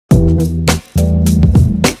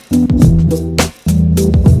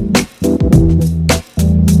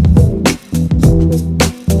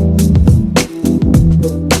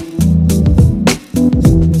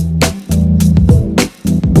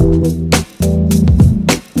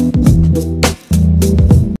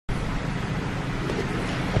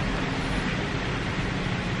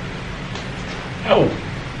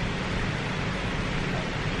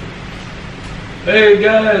Hey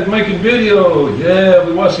guys, making video. Yeah,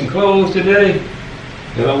 we're washing clothes today.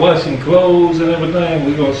 And I'm washing clothes and everything.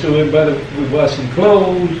 We're gonna show everybody we're washing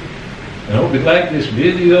clothes. And I hope you like this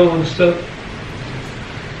video and stuff.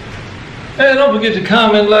 And don't forget to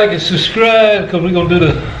comment, like, and subscribe, because we're gonna do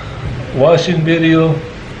the washing video.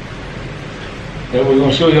 And we're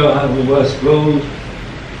gonna show y'all how we wash clothes.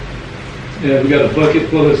 Yeah, we got a bucket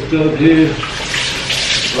full of stuff here.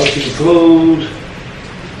 Washing clothes.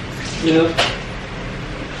 Yep.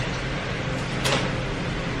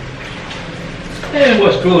 And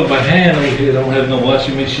wash clothes by hand over here. I don't have no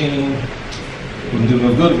washing machine. Wouldn't do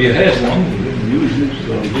no good if you had one. We didn't use it,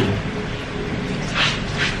 so yeah.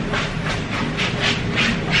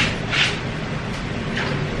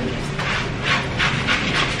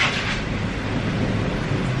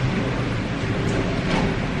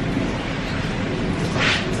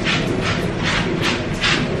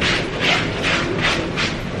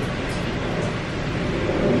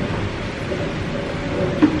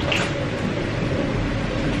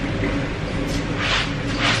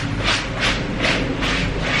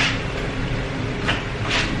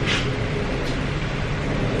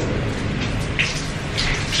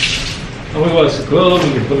 We wash the clothes,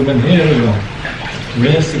 we can put them in here, we're going to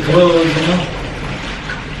rinse the clothes, you know.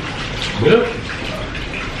 Yep.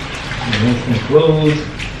 Rinse the clothes.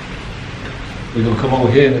 We're going to come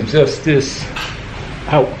over here and adjust this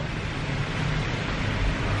out.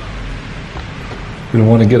 We don't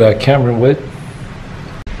want to get our camera wet.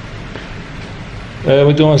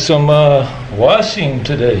 We're doing some washing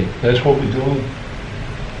today. That's what we're doing.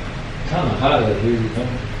 Kind of hot out here, you know.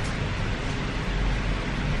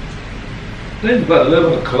 I think about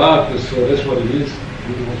 11 o'clock or so, that's what it is.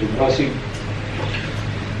 We're doing some washing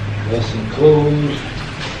clothes.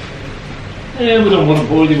 And we don't want to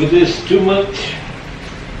bore you with this too much.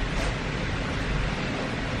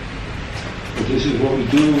 But this is what we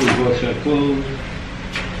do, we wash our clothes.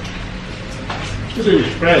 This is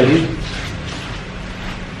Friday.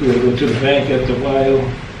 We're going to go to the bank after a while.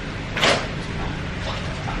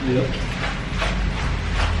 Yep.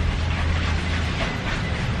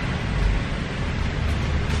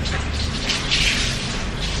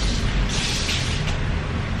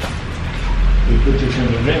 Put this in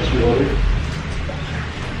the rinse water.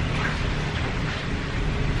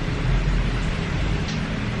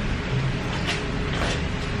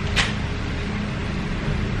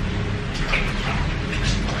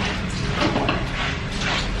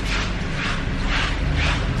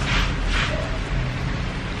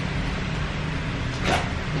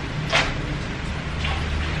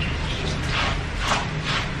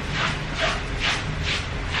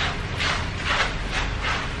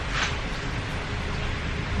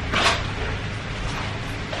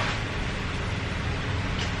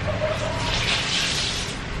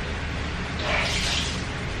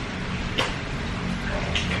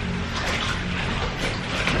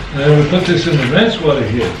 And we put this in the rinse water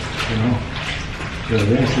here, you know. Gotta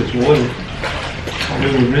rinse this water. And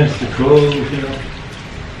then we rinse the clothes, you know.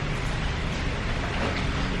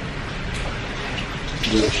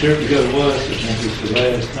 The shirt we gotta wash, I think it's the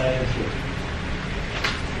last time, so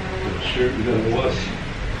the shirt we gotta wash.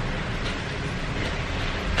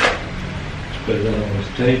 Spread that on this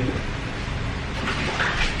tape.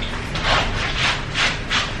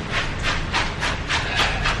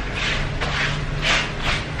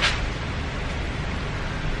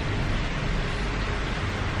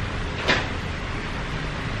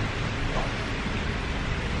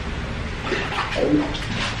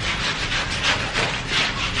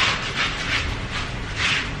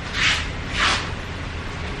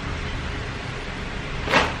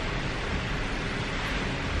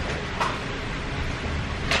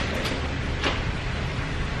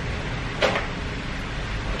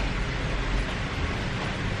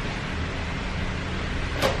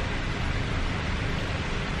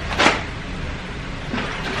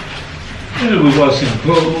 And we're washing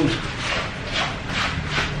clothes.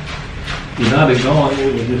 We're not ignoring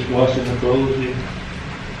it, we're just washing the clothes here.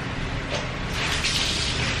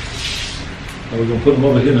 And we're going to put them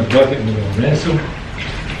over here in a bucket and we're going to rinse them.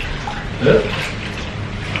 Yep.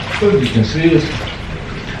 So you can see us.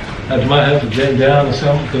 I might have to bend down or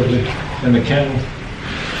something because we're in the camera.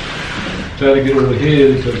 Try to get over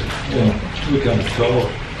here because, you know, we're kind of tall.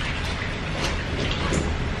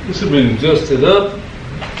 This will be adjusted up,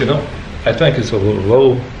 you know. I think it's a little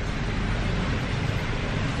low.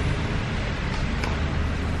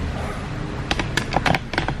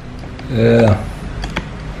 Yeah,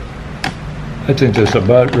 I think that's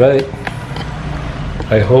about right.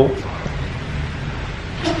 I hope.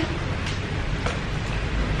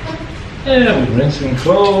 And we're rinsing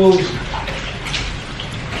clothes.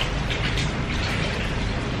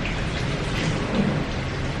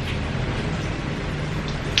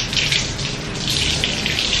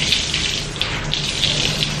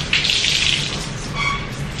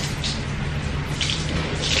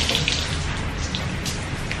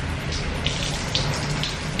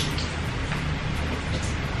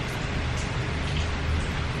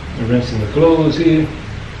 rinsing the clothes here.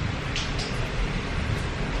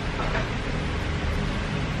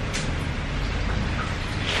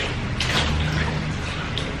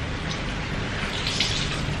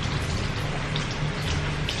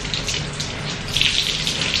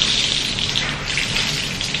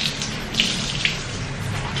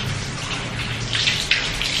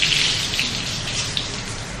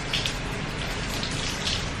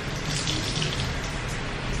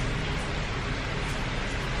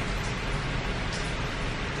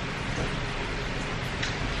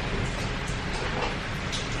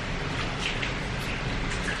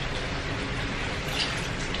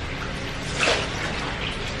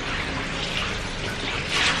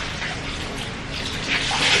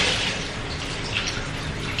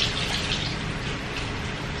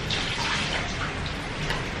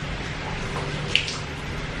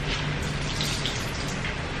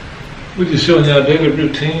 We're just showing you our daily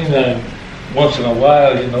routine, and once in a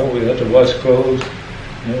while, you know, we have to wash clothes,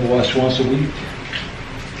 you know, wash once a week,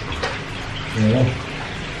 you know.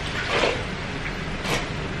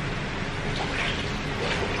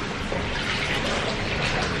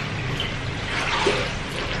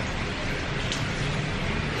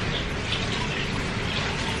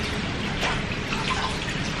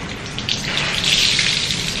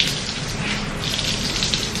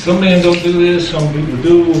 Some men don't do this, some people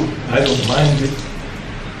do. I don't mind it.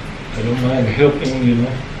 I don't mind helping, you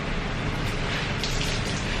know.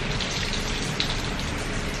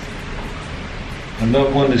 I'm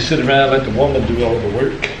not one to sit around and let the woman do all the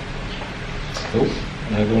work. Nope,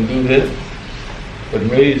 I'm not gonna do that. But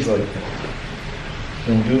raised like that.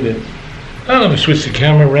 Don't do that. Now let me switch the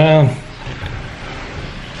camera around.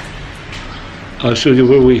 I'll show you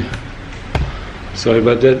where we, sorry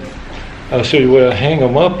about that. I'll show you where I hang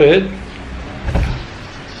them up at.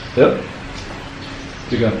 Yep.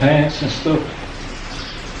 They got pants and stuff.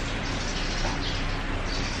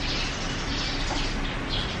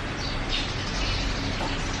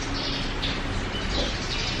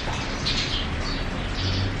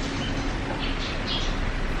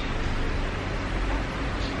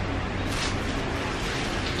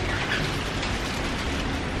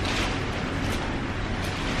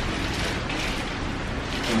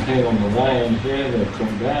 Hang on the line here, they'll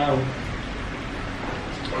come down.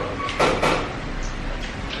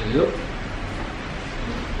 Yep.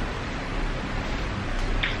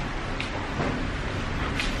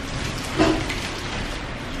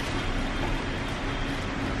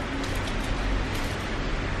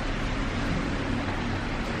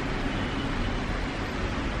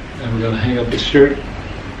 And we're gonna hang up the shirt.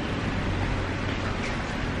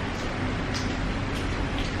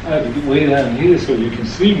 I have to get way down here so you can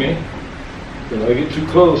see me. If I get too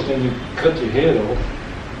close, then you cut your head off.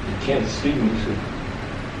 You can't see me. So.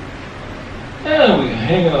 Yeah, we're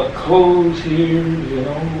hanging up clothes here, you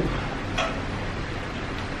know.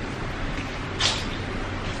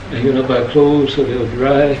 Hanging up our clothes so they'll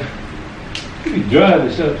dry. It'll be dry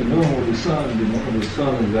this afternoon with the sun, you know, when the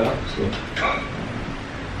sun is out. So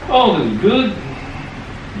all is good.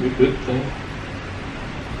 It's a good thing.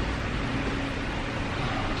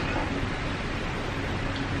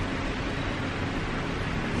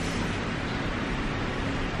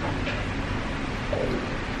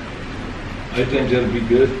 I think that'll be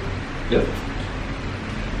good. Yep.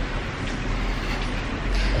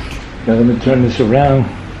 Now let me turn this around.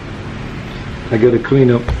 I gotta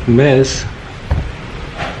clean up mess.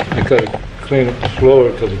 I gotta clean up the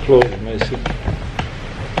floor because the floor is messy.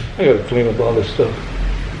 I gotta clean up all this stuff.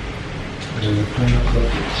 I gotta clean up all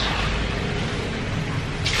this.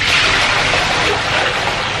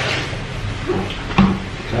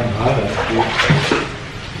 Kind of hot out here.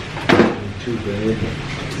 Not too bad.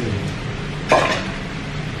 Yeah.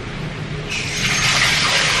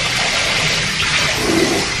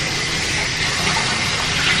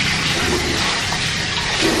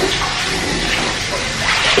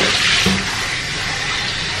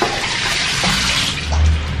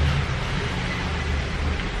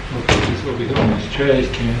 Over here on this trash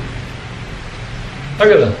can. I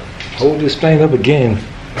gotta hold this thing up again.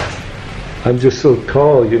 I'm just so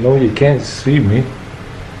tall, you know, you can't see me.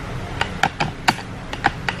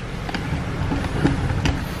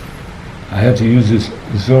 I have to use this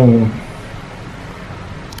zoom.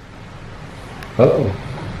 Uh-oh.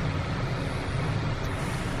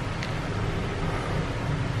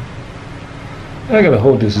 I gotta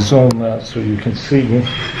hold this zoom out so you can see me.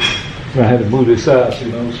 I had to move this out,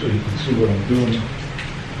 you know, so you can see what I'm doing.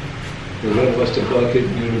 The red was the bucket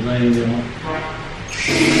and everything, you know.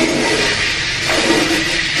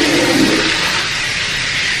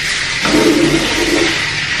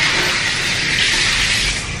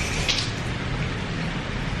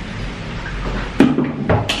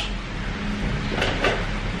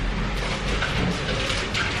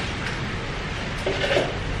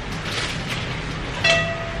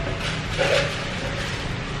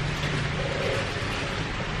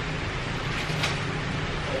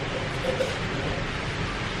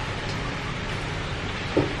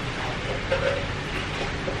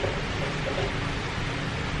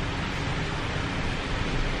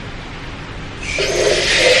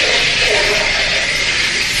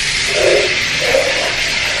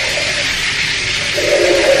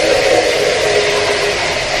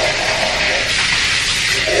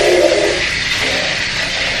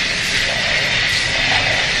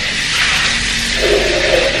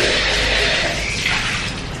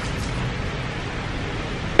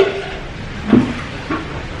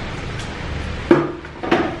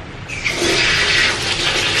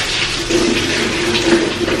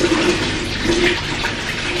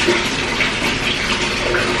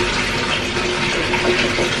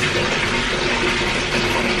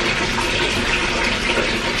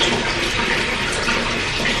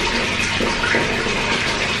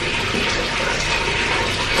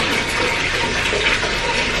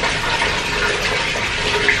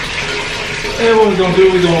 And what we're gonna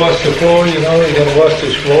do, we're gonna wash the floor, you know, we're gonna wash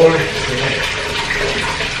this floor. You know.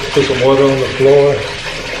 Put some water on the floor.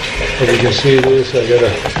 As you can see this, I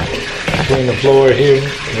gotta clean the floor here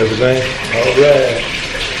and everything. All right.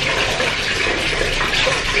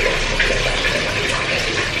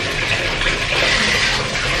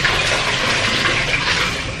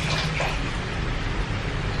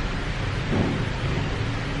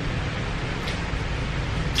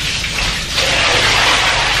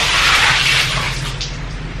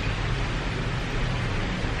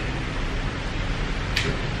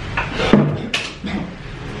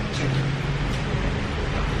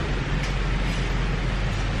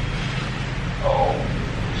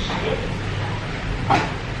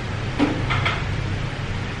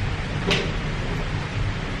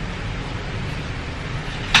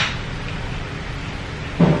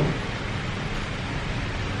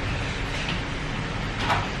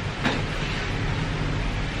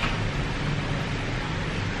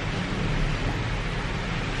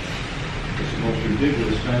 Most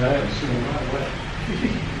ridiculous man I haven't seen in my life.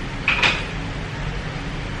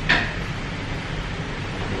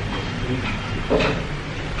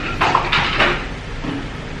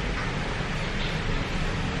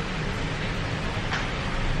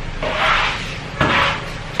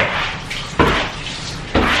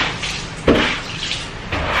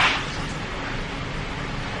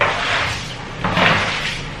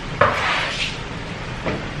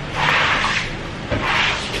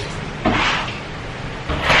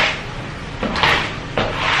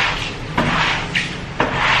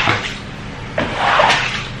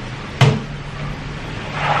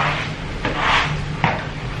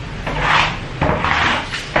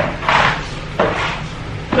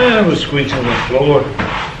 And we're squeezing the floor.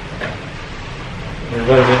 And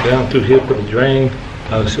let it down through here for the drain.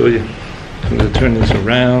 I'll show you. I'm going to turn this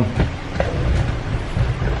around.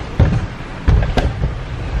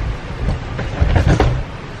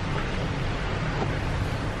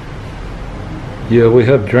 Yeah, we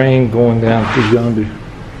have drain going down through yonder.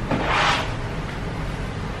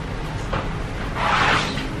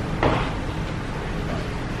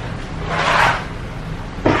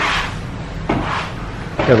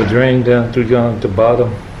 Have a drain down through yonder at the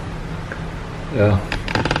bottom.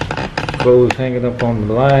 Clothes hanging up on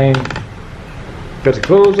the line. Got the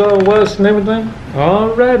clothes all washed and everything.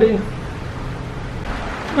 Alrighty.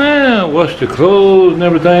 Well, wash the clothes and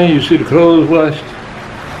everything. You see the clothes washed?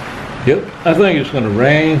 Yep, I think it's gonna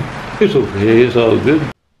rain. It's okay, it's all good.